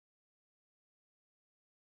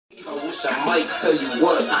bitch, I might tell you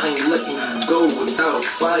what, I ain't letting you go without a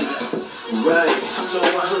fight. Right, I know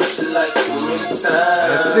I hurt you like too many times.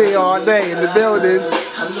 I see all day in the building.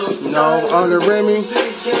 You know, under Remy,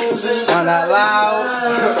 on that loud.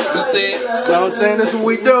 That's it. You know what I'm saying? That's what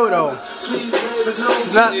we do though.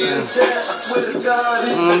 It's nothing. You know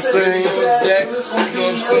what I'm saying? You know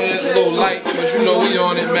what I'm saying? A little light, but you know we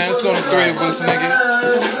on it, man. It's on the three of us, nigga.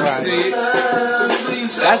 See it?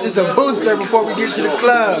 That's just a booster before we get to the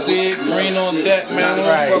club. See it? Green on deck, man.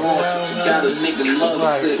 Right.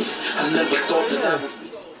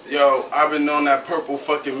 Yo, I've been on that purple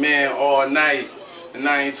fucking man all night, and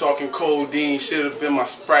I ain't talking codeine, shit have been my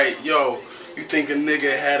Sprite. Yo, you think a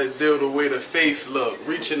nigga had to deal the way the face look?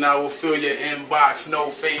 Reaching out will fill your inbox, no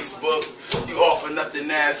Facebook. You offer nothing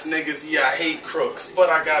ass niggas, yeah, I hate crooks. But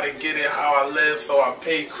I gotta get it how I live, so I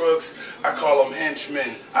pay crooks. I call them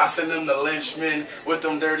henchmen. I send them the lynchmen with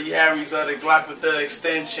them dirty Harrys of the Glock with the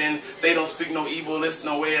extension. They don't speak no evil, it's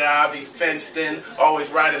no way that I be fenced in.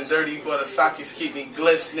 Always riding dirty, but Asante's keep me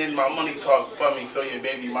glistening. My money talk for me, so your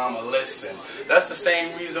baby mama listen. That's the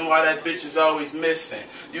same reason why that bitch is always missing.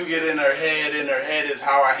 You get in her head is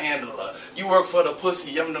how I handle her. You work for the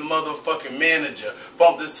pussy, I'm the motherfucking manager.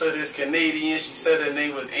 Bumped this to this Canadian, she said her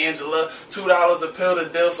name was Angela. $2 a pill to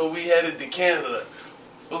deal, so we headed to Canada.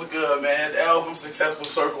 What's good, man? It's L from Successful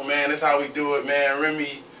Circle, man. That's how we do it, man.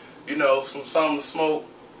 Remy, you know, something to smoke.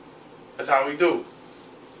 That's how we do.